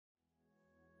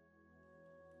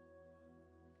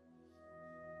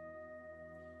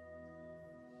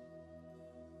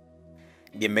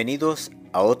Bienvenidos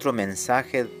a otro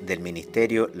mensaje del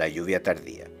Ministerio La Lluvia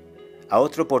Tardía, a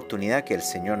otra oportunidad que el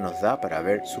Señor nos da para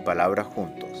ver su palabra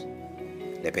juntos.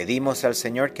 Le pedimos al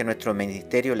Señor que nuestro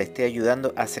ministerio le esté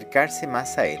ayudando a acercarse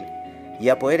más a Él y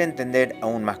a poder entender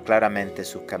aún más claramente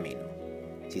sus caminos.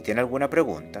 Si tiene alguna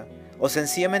pregunta o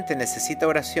sencillamente necesita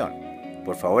oración,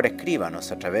 por favor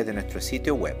escríbanos a través de nuestro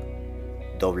sitio web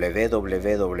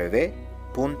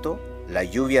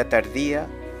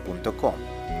www.layuviatardía.com.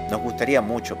 Nos gustaría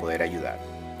mucho poder ayudar.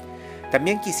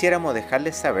 También quisiéramos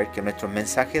dejarles saber que nuestros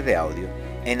mensajes de audio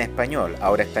en español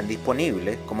ahora están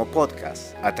disponibles como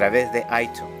podcast a través de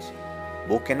iTunes.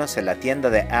 Búsquenos en la tienda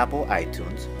de Apple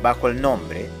iTunes bajo el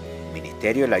nombre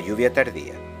Ministerio La Lluvia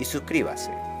Tardía y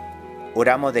suscríbase.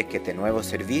 Oramos de que este nuevo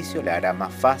servicio le hará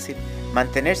más fácil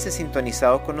mantenerse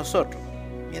sintonizados con nosotros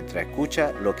mientras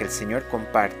escucha lo que el Señor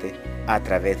comparte a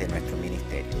través de nuestro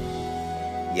ministerio.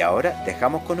 Y ahora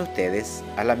dejamos con ustedes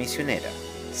a la misionera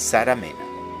Sara Mena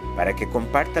para que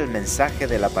comparta el mensaje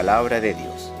de la palabra de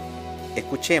Dios.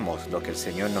 Escuchemos lo que el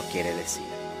Señor nos quiere decir.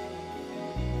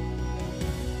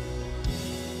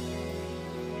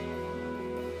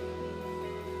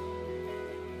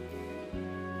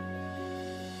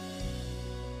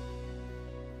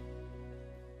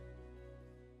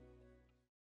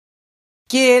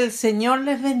 Que el Señor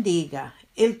les bendiga.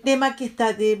 El tema que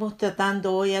estaremos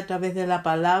tratando hoy a través de la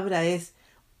palabra es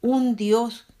un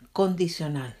Dios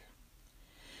condicional.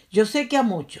 Yo sé que a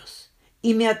muchos,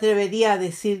 y me atrevería a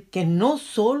decir que no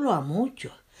solo a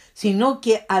muchos, sino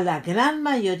que a la gran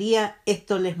mayoría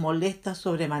esto les molesta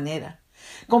sobremanera,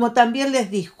 como también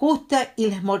les disgusta y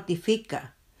les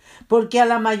mortifica, porque a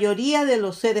la mayoría de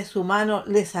los seres humanos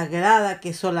les agrada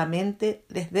que solamente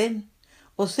les den,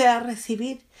 o sea,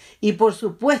 recibir, y por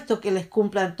supuesto que les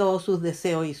cumplan todos sus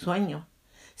deseos y sueños,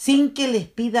 sin que les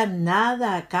pidan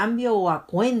nada a cambio o a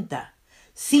cuenta,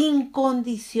 sin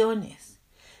condiciones.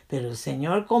 Pero el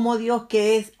Señor, como Dios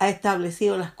que es, ha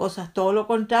establecido las cosas todo lo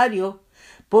contrario,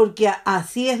 porque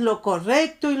así es lo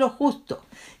correcto y lo justo,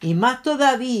 y más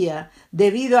todavía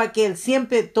debido a que Él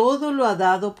siempre todo lo ha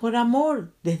dado por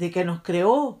amor, desde que nos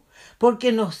creó,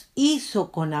 porque nos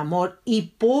hizo con amor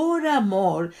y por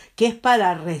amor, que es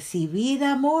para recibir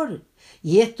amor.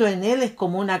 Y esto en Él es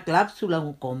como una cláusula,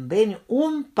 un convenio,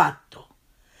 un pacto,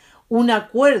 un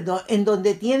acuerdo en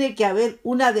donde tiene que haber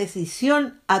una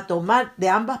decisión a tomar de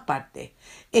ambas partes.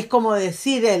 Es como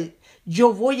decir Él,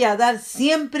 yo voy a dar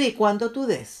siempre y cuando tú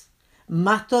des.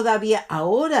 Más todavía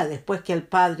ahora, después que el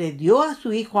Padre dio a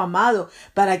su Hijo amado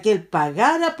para que Él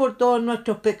pagara por todos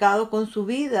nuestros pecados con su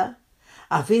vida,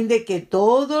 a fin de que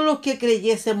todos los que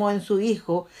creyésemos en su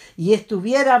Hijo y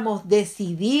estuviéramos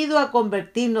decididos a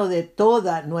convertirnos de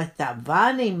toda nuestra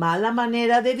vana y mala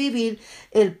manera de vivir,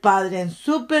 el Padre en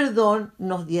su perdón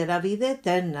nos diera vida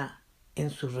eterna en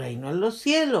su reino en los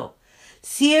cielos,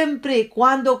 siempre y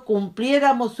cuando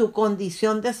cumpliéramos su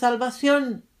condición de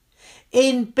salvación,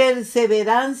 en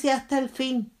perseverancia hasta el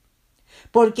fin.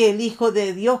 Porque el Hijo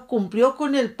de Dios cumplió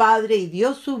con el Padre y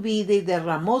dio su vida y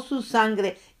derramó su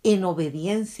sangre en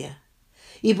obediencia.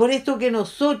 Y por esto que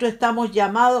nosotros estamos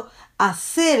llamados a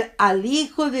ser al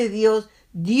Hijo de Dios,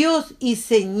 Dios y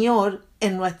Señor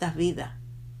en nuestras vidas,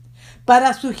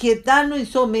 para sujetarnos y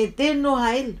someternos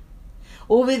a Él,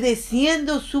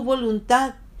 obedeciendo su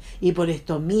voluntad. Y por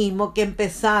esto mismo que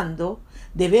empezando,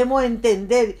 debemos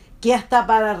entender que hasta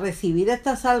para recibir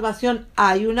esta salvación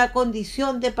hay una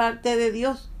condición de parte de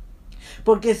Dios.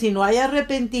 Porque si no hay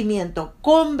arrepentimiento,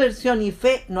 conversión y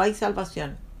fe, no hay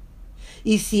salvación.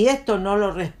 Y si esto no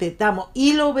lo respetamos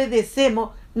y lo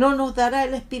obedecemos, no nos dará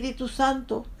el Espíritu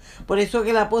Santo. Por eso que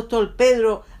el apóstol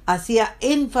Pedro hacía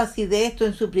énfasis de esto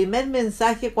en su primer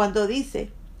mensaje cuando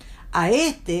dice, a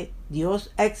este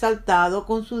Dios ha exaltado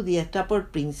con su diestra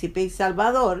por príncipe y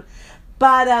salvador,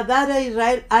 para dar a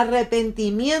Israel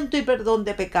arrepentimiento y perdón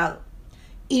de pecado.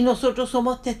 Y nosotros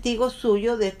somos testigos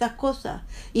suyos de estas cosas.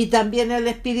 Y también el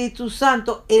Espíritu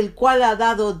Santo, el cual ha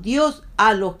dado Dios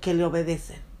a los que le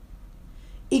obedecen.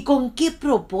 ¿Y con qué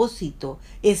propósito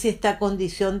es esta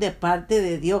condición de parte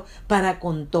de Dios para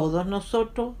con todos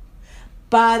nosotros?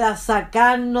 Para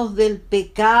sacarnos del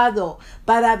pecado,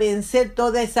 para vencer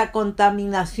toda esa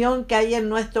contaminación que hay en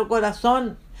nuestro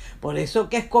corazón. Por eso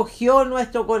que escogió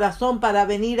nuestro corazón para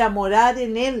venir a morar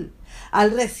en Él,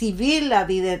 al recibir la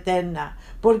vida eterna,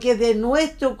 porque de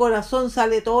nuestro corazón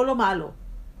sale todo lo malo.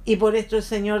 Y por esto el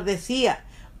Señor decía,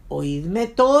 oídme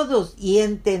todos y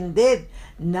entended,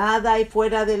 nada hay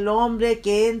fuera del hombre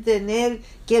que entre en él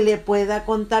que le pueda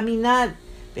contaminar,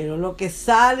 pero lo que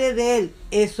sale de él,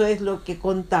 eso es lo que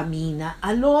contamina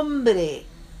al hombre.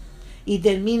 Y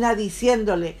termina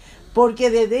diciéndole, porque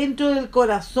de dentro del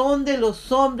corazón de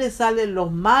los hombres salen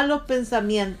los malos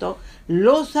pensamientos,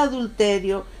 los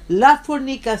adulterios, las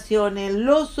fornicaciones,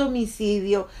 los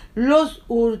homicidios, los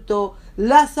hurtos,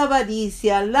 las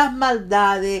avaricias, las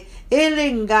maldades, el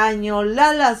engaño,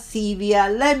 la lascivia,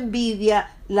 la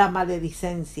envidia, la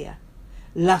maledicencia,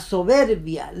 la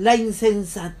soberbia, la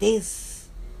insensatez.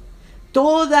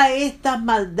 Todas estas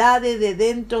maldades de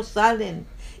dentro salen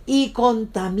y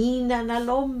contaminan al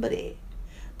hombre.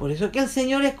 Por eso que el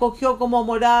Señor escogió como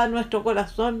morada nuestro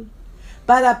corazón,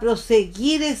 para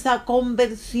proseguir esa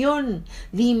conversión,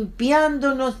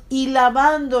 limpiándonos y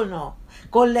lavándonos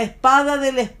con la espada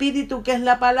del Espíritu, que es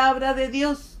la palabra de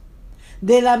Dios,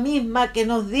 de la misma que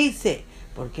nos dice,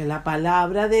 porque la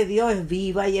palabra de Dios es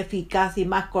viva y eficaz y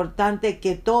más cortante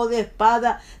que toda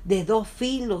espada de 2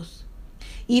 filos,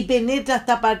 y penetra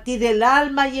hasta partir el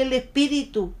alma y el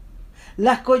espíritu,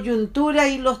 las coyunturas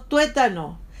y los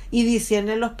tuétanos, y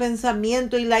discierne los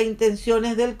pensamientos y las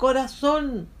intenciones del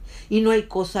corazón. Y no hay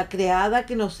cosa creada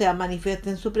que no sea manifiesta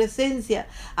en su presencia.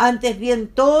 Antes bien,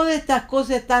 todas estas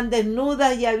cosas están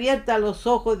desnudas y abiertas a los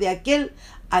ojos de aquel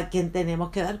a quien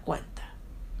tenemos que dar cuenta.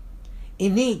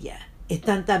 En ella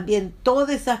están también todas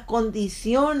esas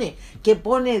condiciones que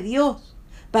pone Dios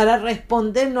para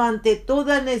respondernos ante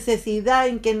toda necesidad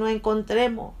en que nos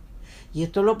encontremos. Y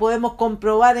esto lo podemos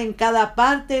comprobar en cada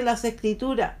parte de las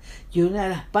Escrituras. Y una de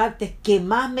las partes que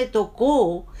más me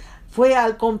tocó fue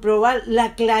al comprobar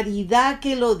la claridad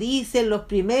que lo dice en los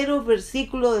primeros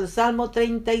versículos del Salmo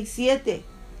 37.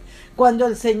 Cuando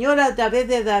el Señor a través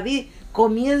de David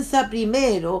comienza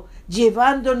primero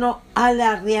llevándonos a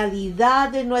la realidad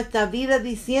de nuestra vida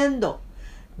diciendo: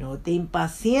 no te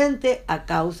impacientes a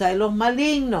causa de los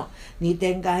malignos, ni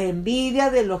tengas envidia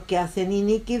de los que hacen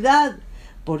iniquidad,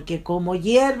 porque como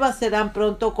hierba serán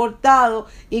pronto cortados,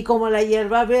 y como la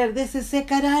hierba verde se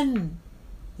secarán.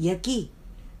 Y aquí,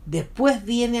 después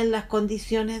vienen las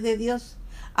condiciones de Dios,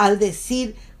 al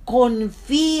decir: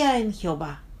 confía en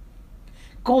Jehová.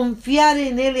 Confiar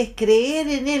en Él es creer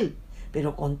en Él,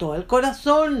 pero con todo el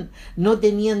corazón, no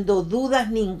teniendo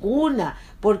dudas ninguna,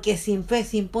 porque sin fe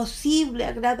es imposible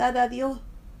agradar a Dios.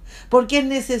 Porque es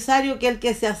necesario que el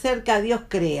que se acerca a Dios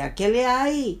crea que le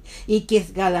hay y que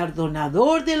es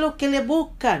galardonador de los que le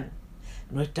buscan.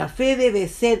 Nuestra fe debe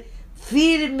ser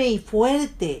firme y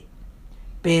fuerte,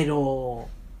 pero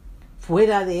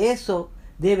fuera de eso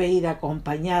debe ir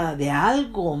acompañada de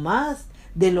algo más,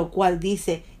 de lo cual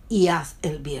dice: y haz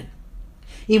el bien.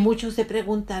 Y muchos se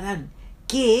preguntarán: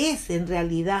 ¿qué es en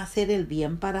realidad hacer el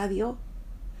bien para Dios?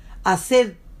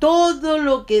 Hacer todo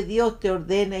lo que Dios te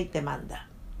ordena y te manda.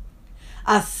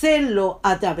 Hacerlo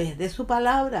a través de su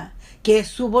palabra, que es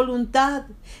su voluntad.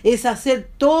 Es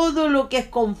hacer todo lo que es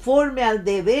conforme al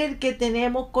deber que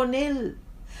tenemos con Él.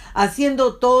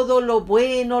 Haciendo todo lo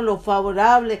bueno, lo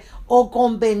favorable o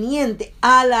conveniente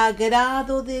al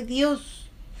agrado de Dios.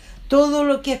 Todo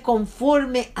lo que es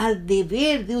conforme al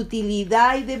deber de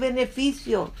utilidad y de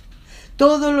beneficio.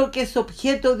 Todo lo que es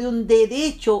objeto de un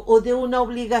derecho o de una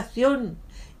obligación.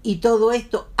 Y todo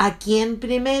esto, ¿a quién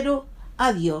primero?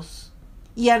 A Dios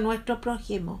y a nuestro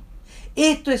prójimo.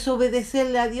 Esto es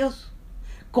obedecerle a Dios,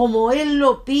 como Él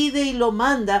lo pide y lo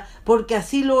manda, porque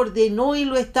así lo ordenó y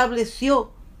lo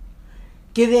estableció,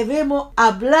 que debemos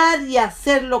hablar y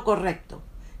hacer lo correcto,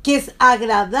 que es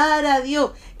agradar a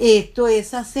Dios. Esto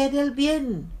es hacer el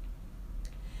bien.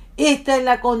 Esta es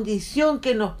la condición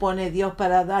que nos pone Dios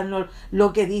para darnos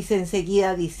lo que dice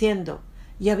enseguida diciendo: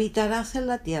 y habitarás en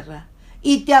la tierra,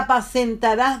 y te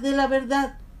apacentarás de la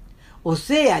verdad. O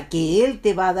sea que Él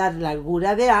te va a dar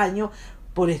largura de años.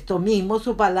 Por esto mismo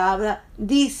su palabra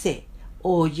dice: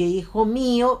 oye, hijo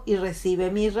mío, y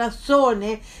recibe mis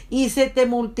razones, y se te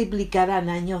multiplicarán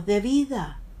años de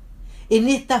vida. En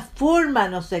esta forma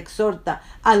nos exhorta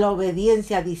a la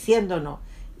obediencia, diciéndonos: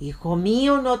 hijo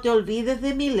mío, no te olvides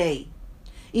de mi ley,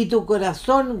 y tu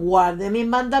corazón guarde mis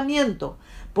mandamientos,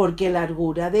 porque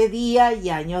largura de día y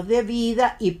años de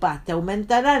vida y paz te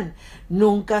aumentarán.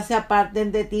 Nunca se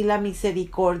aparten de ti la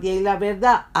misericordia y la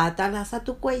verdad. Átalas a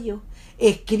tu cuello,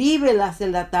 escríbelas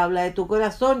en la tabla de tu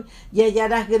corazón, y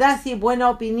hallarás gracia y buena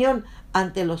opinión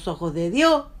ante los ojos de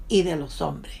Dios y de los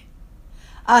hombres.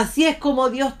 Así es como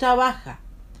Dios trabaja.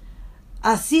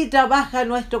 Así trabaja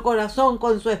nuestro corazón,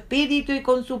 con su espíritu y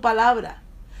con su palabra,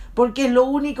 porque es lo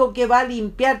único que va a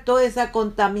limpiar toda esa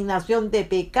contaminación de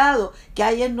pecado que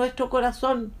hay en nuestro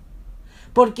corazón.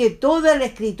 Porque toda la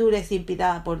Escritura es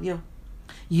inspirada por Dios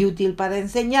y útil para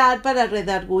enseñar, para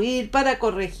redarguir, para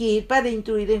corregir, para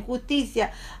instruir en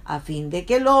justicia, a fin de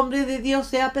que el hombre de Dios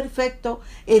sea perfecto,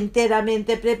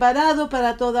 enteramente preparado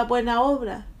para toda buena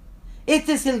obra.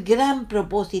 Este es el gran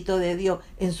propósito de Dios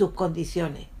en sus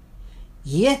condiciones.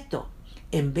 Y esto,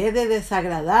 en vez de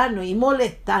desagradarnos y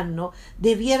molestarnos,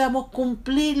 debiéramos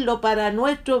cumplirlo para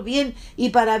nuestro bien y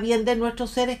para bien de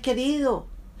nuestros seres queridos,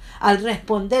 al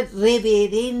responder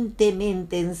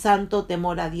reverentemente en santo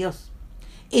temor a Dios,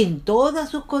 en todas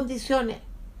sus condiciones.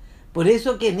 Por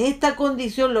eso que en esta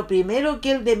condición lo primero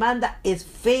que Él demanda es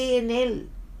fe en Él.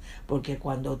 Porque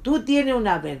cuando tú tienes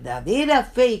una verdadera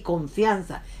fe y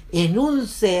confianza en un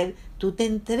ser, tú te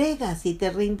entregas y te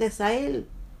rindes a Él.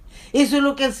 Eso es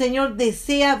lo que el Señor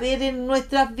desea ver en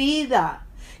nuestras vidas,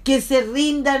 que se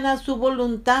rindan a su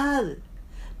voluntad,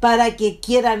 para que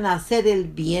quieran hacer el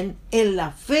bien en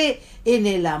la fe, en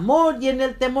el amor y en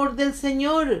el temor del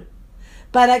Señor,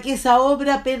 para que esa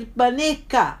obra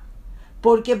permanezca,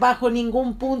 porque bajo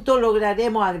ningún punto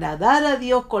lograremos agradar a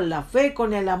Dios con la fe,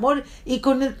 con el amor y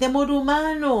con el temor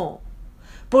humano,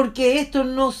 porque estos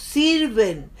no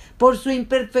sirven por su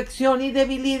imperfección y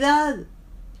debilidad,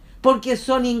 porque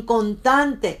son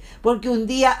inconstantes, porque un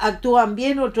día actúan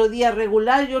bien, otro día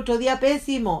regular y otro día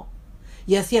pésimo.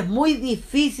 Y así es muy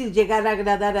difícil llegar a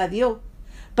agradar a Dios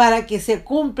para que se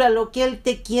cumpla lo que Él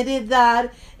te quiere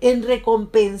dar en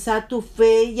recompensa a tu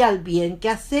fe y al bien que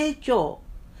has hecho.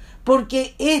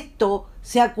 Porque esto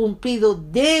se ha cumplido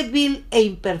débil e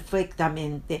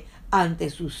imperfectamente ante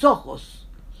sus ojos.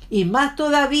 Y más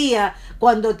todavía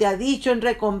cuando te ha dicho en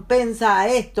recompensa a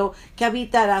esto que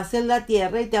habitarás en la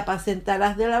tierra y te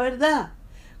apacentarás de la verdad.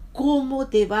 ¿Cómo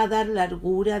te va a dar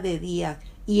largura de días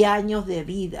y años de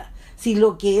vida si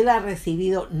lo que Él ha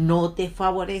recibido no te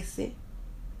favorece?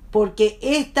 Porque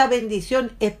esta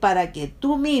bendición es para que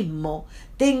tú mismo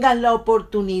tengas la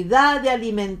oportunidad de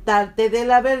alimentarte de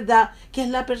la verdad, que es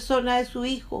la persona de su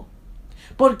Hijo.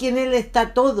 Porque en Él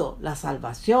está todo, la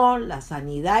salvación, la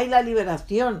sanidad y la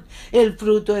liberación, el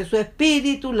fruto de su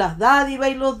Espíritu, las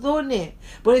dádivas y los dones.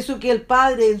 Por eso que el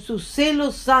Padre, en su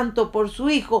celo santo por su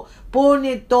Hijo,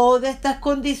 pone todas estas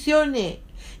condiciones.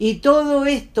 Y todo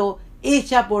esto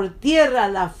echa por tierra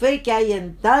la fe que hay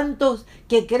en tantos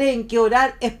que creen que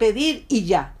orar es pedir y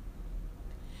ya.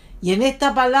 Y en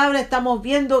esta palabra estamos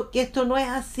viendo que esto no es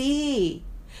así.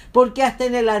 Porque hasta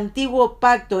en el antiguo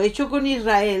pacto hecho con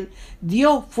Israel,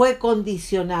 Dios fue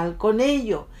condicional con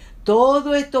ellos.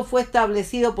 Todo esto fue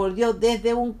establecido por Dios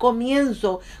desde un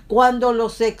comienzo, cuando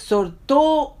los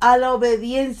exhortó a la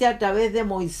obediencia a través de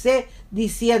Moisés,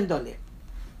 diciéndole: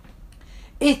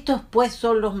 estos pues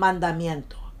son los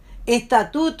mandamientos,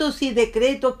 estatutos y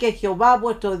decretos que Jehová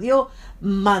vuestro Dios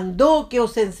mandó que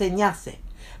os enseñase,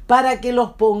 para que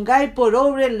los pongáis por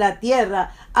obra en la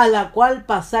tierra a la cual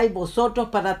pasáis vosotros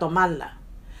para tomarla,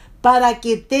 para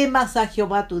que temas a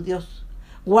Jehová tu Dios,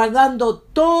 guardando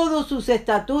todos sus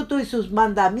estatutos y sus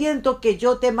mandamientos que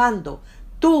yo te mando,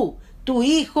 tú, tu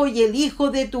hijo y el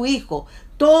hijo de tu hijo,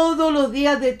 todos los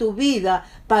días de tu vida,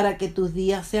 para que tus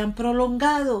días sean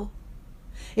prolongados.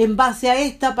 En base a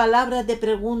esta palabra te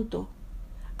pregunto,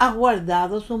 ¿has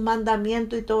guardado sus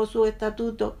mandamientos y todos sus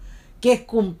estatutos? ¿Qué es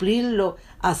cumplirlos,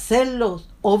 hacerlos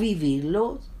o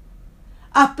vivirlos?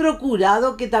 ¿Has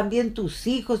procurado que también tus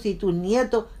hijos y tus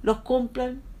nietos los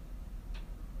cumplan?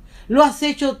 ¿Lo has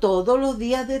hecho todos los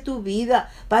días de tu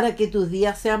vida para que tus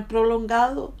días sean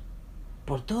prolongados?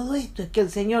 Por todo esto es que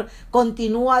el Señor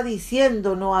continúa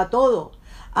diciéndonos a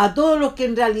todos los que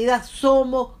en realidad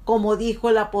somos, como dijo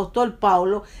el apóstol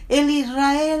Pablo, el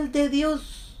Israel de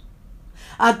Dios.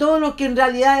 A todos los que en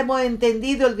realidad hemos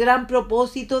entendido el gran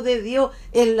propósito de Dios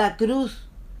en la cruz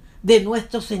de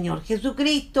nuestro Señor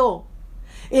Jesucristo,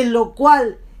 en lo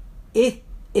cual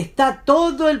está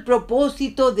todo el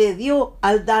propósito de Dios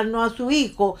al darnos a su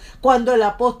Hijo, cuando el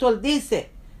apóstol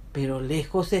dice: pero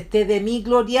lejos esté de mí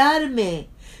gloriarme,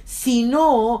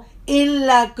 sino en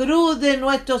la cruz de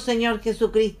nuestro Señor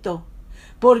Jesucristo,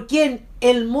 por quien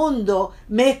el mundo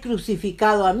me es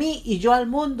crucificado a mí y yo al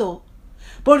mundo.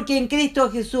 Porque en Cristo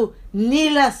Jesús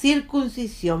ni la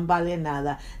circuncisión vale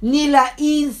nada, ni la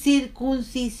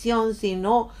incircuncisión,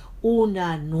 sino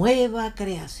una nueva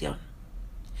creación.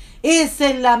 Esa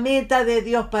es la meta de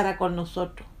Dios para con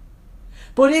nosotros.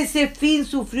 Por ese fin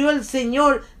sufrió el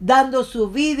Señor, dando su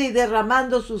vida y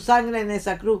derramando su sangre en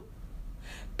esa cruz,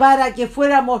 para que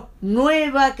fuéramos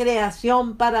nueva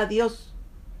creación para Dios.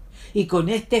 Y con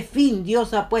este fin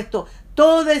Dios ha puesto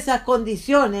todas esas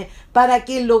condiciones para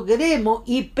que logremos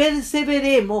y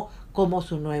perseveremos como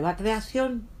su nueva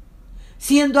creación,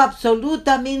 siendo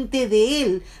absolutamente de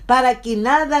Él, para que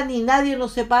nada ni nadie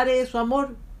nos separe de su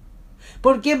amor,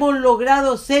 porque hemos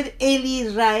logrado ser el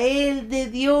Israel de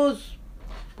Dios.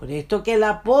 Por esto que el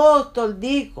apóstol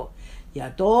dijo: y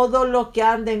a todos los que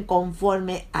anden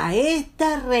conforme a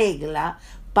esta regla,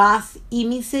 paz y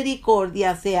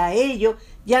misericordia sea a ellos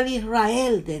y al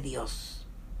Israel de Dios.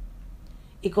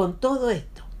 Y con todo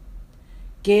esto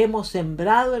que hemos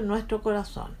sembrado en nuestro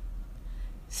corazón,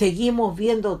 seguimos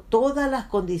viendo todas las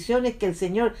condiciones que el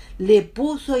Señor le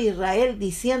puso a Israel,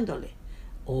 diciéndole: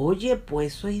 oye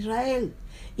pues, oh Israel,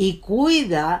 y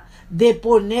cuida de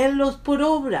ponerlos por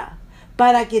obra,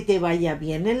 para que te vaya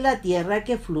bien en la tierra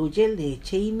que fluye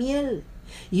leche y miel,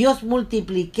 y os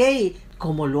multipliquéis,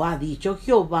 como lo ha dicho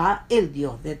Jehová, el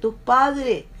Dios de tus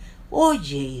padres.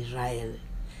 Oye, Israel,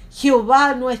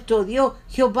 Jehová nuestro Dios,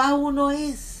 Jehová uno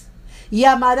es. Y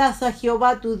amarás a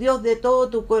Jehová tu Dios de todo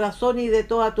tu corazón y de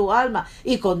toda tu alma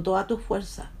y con toda tu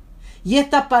fuerza. Y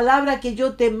estas palabras que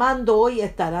yo te mando hoy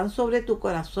estarán sobre tu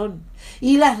corazón,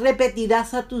 y las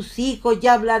repetirás a tus hijos, y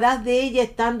hablarás de ellas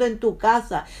estando en tu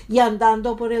casa, y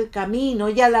andando por el camino,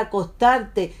 y al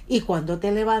acostarte, y cuando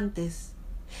te levantes.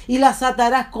 Y las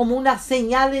atarás como una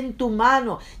señal en tu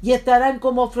mano, y estarán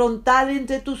como frontal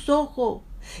entre tus ojos,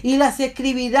 y las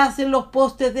escribirás en los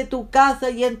postes de tu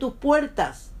casa y en tus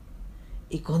puertas.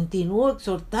 Y continuó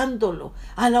exhortándolo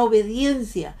a la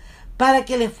obediencia, para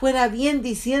que le fuera bien,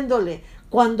 diciéndole: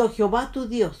 cuando Jehová tu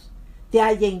Dios te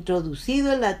haya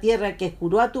introducido en la tierra que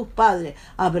juró a tus padres,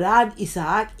 Abraham,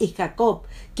 Isaac y Jacob,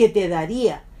 que te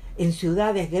daría, en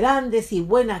ciudades grandes y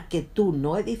buenas que tú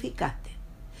no edificaste,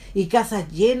 y casas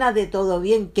llenas de todo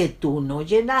bien que tú no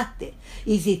llenaste,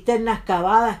 y cisternas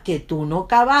cavadas que tú no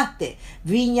cavaste,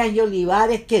 viñas y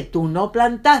olivares que tú no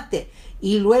plantaste,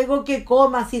 y luego que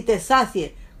comas y te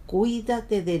sacies,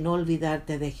 cuídate de no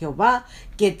olvidarte de Jehová,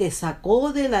 que te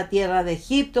sacó de la tierra de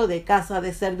Egipto, de casa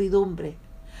de servidumbre.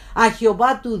 A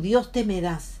Jehová tu Dios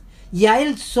temerás, y a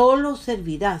él solo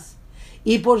servirás,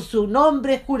 y por su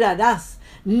nombre jurarás.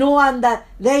 No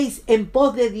andaréis en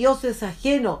pos de dioses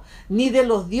ajenos, ni de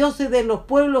los dioses de los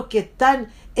pueblos que están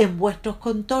en vuestros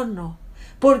contornos,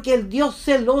 porque el Dios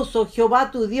celoso,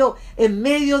 Jehová tu Dios, en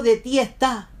medio de ti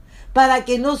está, para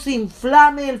que no se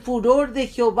inflame el furor de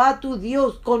Jehová tu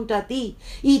Dios contra ti,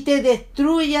 y te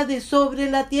destruya de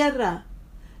sobre la tierra.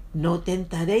 No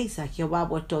tentaréis a Jehová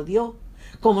vuestro Dios,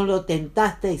 como lo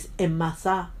tentasteis en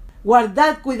Masá.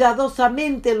 Guardad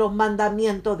cuidadosamente los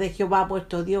mandamientos de Jehová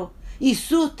vuestro Dios, y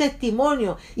sus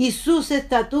testimonios, y sus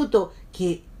estatutos,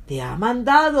 que te ha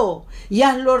mandado, y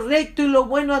haz lo recto y lo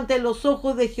bueno ante los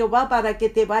ojos de Jehová, para que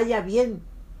te vaya bien,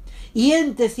 y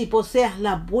entres y poseas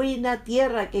la buena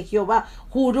tierra que Jehová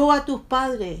juró a tus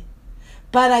padres,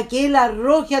 para que él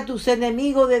arroje a tus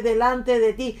enemigos de delante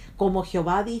de ti, como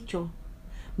Jehová ha dicho.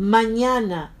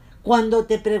 Mañana, cuando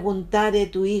te preguntare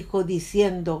tu hijo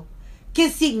diciendo: ¿qué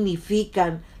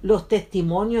significan los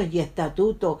testimonios y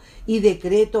estatutos y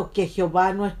decretos que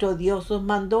Jehová nuestro Dios os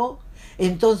mandó?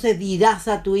 Entonces dirás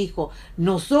a tu hijo: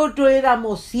 nosotros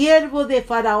éramos siervos de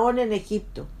Faraón en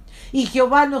Egipto, y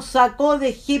Jehová nos sacó de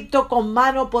Egipto con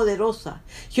mano poderosa.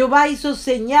 Jehová hizo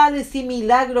señales y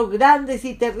milagros grandes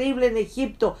y terribles en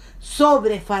Egipto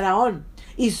sobre Faraón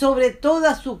y sobre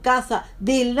toda su casa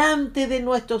delante de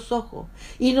nuestros ojos,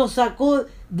 y nos sacó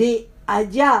de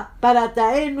allá para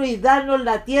traernos y darnos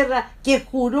la tierra que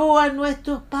juró a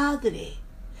nuestros padres.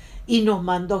 Y nos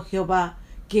mandó Jehová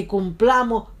que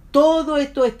cumplamos todos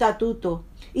estos estatutos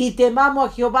y temamos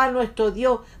a Jehová nuestro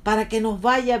Dios, para que nos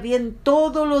vaya bien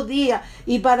todos los días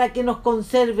y para que nos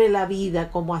conserve la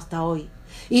vida como hasta hoy.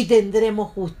 Y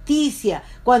tendremos justicia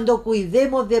cuando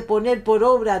cuidemos de poner por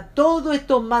obra todos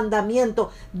estos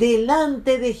mandamientos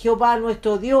delante de Jehová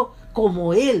nuestro Dios,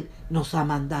 como Él nos ha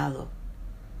mandado.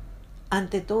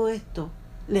 Ante todo esto,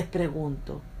 les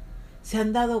pregunto: ¿se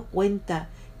han dado cuenta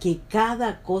que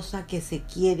cada cosa que se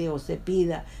quiere o se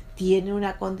pida tiene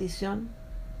una condición?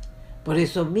 Por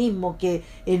eso mismo que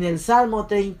en el Salmo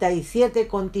 37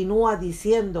 continúa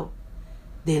diciendo: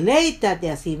 deleítate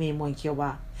a sí mismo en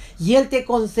Jehová, y Él te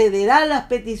concederá las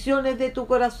peticiones de tu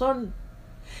corazón.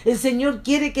 El Señor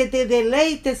quiere que te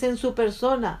deleites en su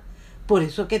persona. Por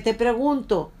eso que te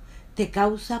pregunto: ¿te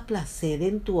causa placer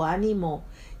en tu ánimo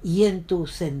y en tu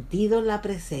sentido la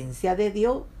presencia de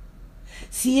Dios?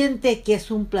 ¿Sientes que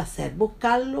es un placer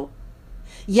buscarlo?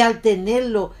 Y al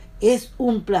tenerlo, es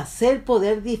un placer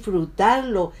poder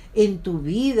disfrutarlo en tu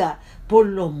vida por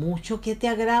lo mucho que te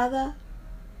agrada.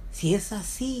 Si es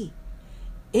así,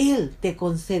 Él te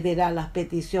concederá las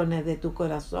peticiones de tu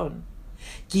corazón.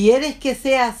 ¿Quieres que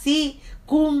sea así?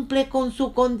 Cumple con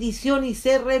su condición y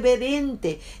sé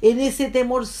reverente en ese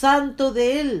temor santo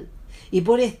de Él. Y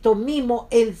por esto mismo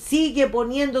Él sigue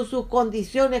poniendo sus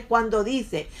condiciones cuando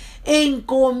dice: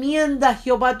 encomienda a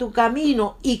Jehová tu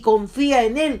camino y confía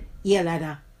en Él, y Él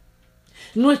hará.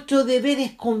 Nuestro deber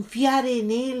es confiar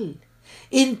en Él.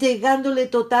 entregándole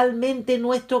totalmente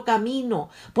nuestro camino,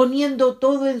 poniendo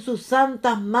todo en sus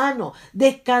santas manos,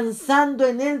 descansando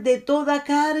en Él de toda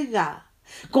carga,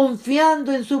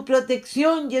 confiando en su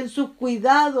protección y en sus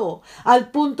cuidados,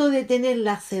 al punto de tener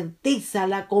la certeza,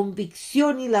 la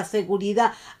convicción y la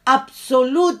seguridad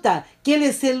absoluta que Él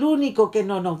es el único que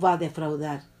no nos va a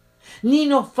defraudar, ni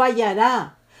nos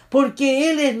fallará,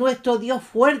 porque Él es nuestro Dios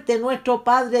fuerte, nuestro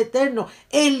Padre eterno,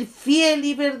 el fiel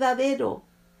y verdadero,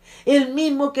 el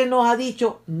mismo que nos ha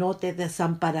dicho: no te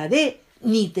desampararé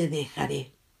ni te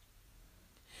dejaré.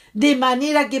 De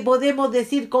manera que podemos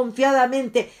decir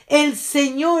confiadamente: el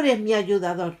Señor es mi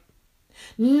ayudador.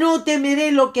 No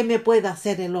temeré lo que me pueda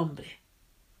hacer el hombre.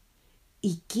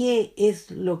 ¿Y qué es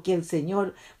lo que el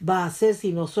Señor va a hacer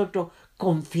si nosotros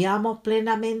confiamos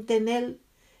plenamente en Él?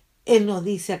 Él nos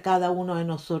dice a cada uno de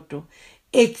nosotros: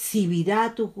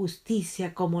 exhibirá tu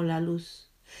justicia como la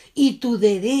luz y tu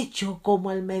derecho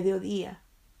como el mediodía.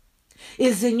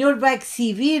 El Señor va a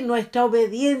exhibir nuestra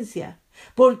obediencia,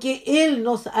 porque Él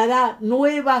nos hará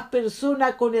nuevas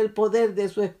personas con el poder de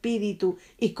su Espíritu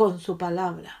y con su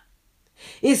palabra.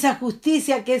 Esa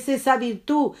justicia, que es esa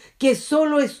virtud que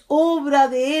solo es obra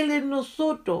de Él en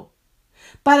nosotros,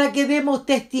 para que demos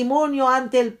testimonio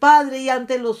ante el Padre y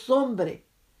ante los hombres,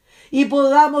 y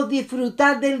podamos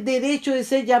disfrutar del derecho de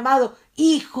ser llamados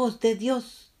hijos de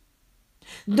Dios,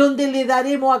 donde le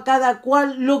daremos a cada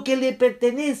cual lo que le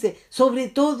pertenece, sobre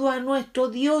todo a nuestro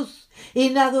Dios,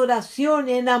 en adoración,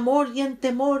 en amor y en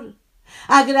temor,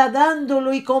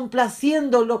 agradándolo y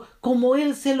complaciéndolo como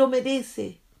Él se lo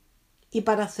merece. Y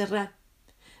para cerrar,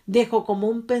 dejo como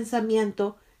un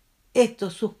pensamiento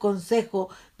estos sus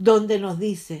consejos, donde nos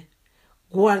dice: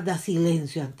 guarda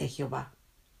silencio ante Jehová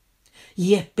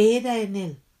y espera en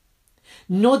Él.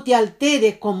 No te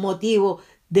alteres con motivo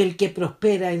del que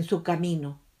prospera en su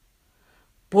camino,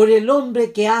 por el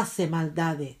hombre que hace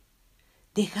maldades.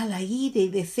 Deja la ira y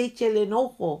desecha el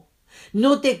enojo.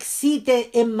 No te excites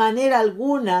en manera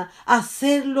alguna a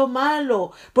hacer lo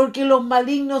malo, porque los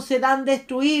malignos serán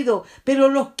destruidos, pero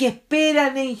los que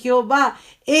esperan en Jehová,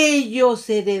 ellos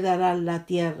heredarán la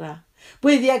tierra.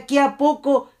 Pues de aquí a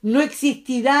poco no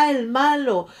existirá el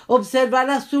malo,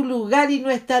 observará su lugar y no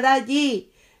estará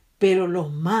allí, pero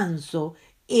los mansos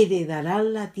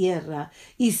heredarán la tierra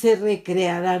y se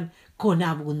recrearán con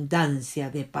abundancia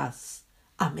de paz.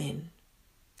 Amén.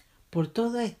 Por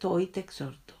todo esto hoy te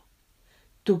exhorto.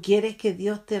 ¿Tú quieres que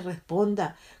Dios te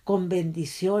responda con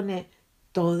bendiciones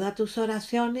todas tus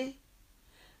oraciones?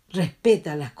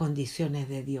 Respeta las condiciones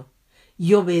de Dios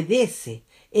y obedece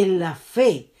en la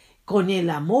fe, con el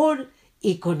amor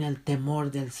y con el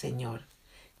temor del Señor.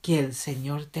 Que el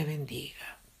Señor te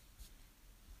bendiga.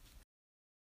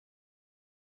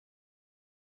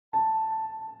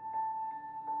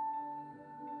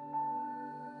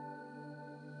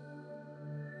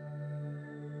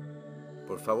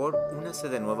 Por favor, únase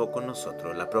de nuevo con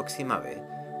nosotros la próxima vez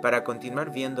para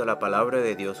continuar viendo la palabra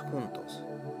de Dios juntos.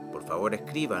 Por favor,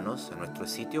 escríbanos a nuestro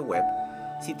sitio web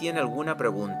si tiene alguna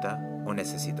pregunta o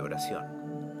necesita oración.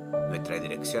 Nuestra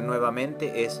dirección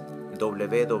nuevamente es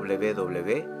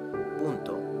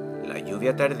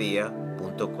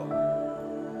www.layuviatardía.com.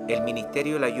 El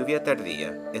Ministerio La Lluvia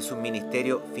Tardía es un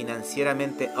ministerio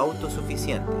financieramente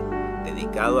autosuficiente,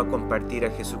 dedicado a compartir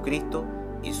a Jesucristo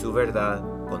y su verdad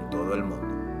con todo el mundo.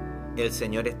 El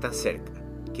Señor está cerca.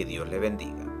 Que Dios le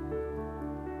bendiga.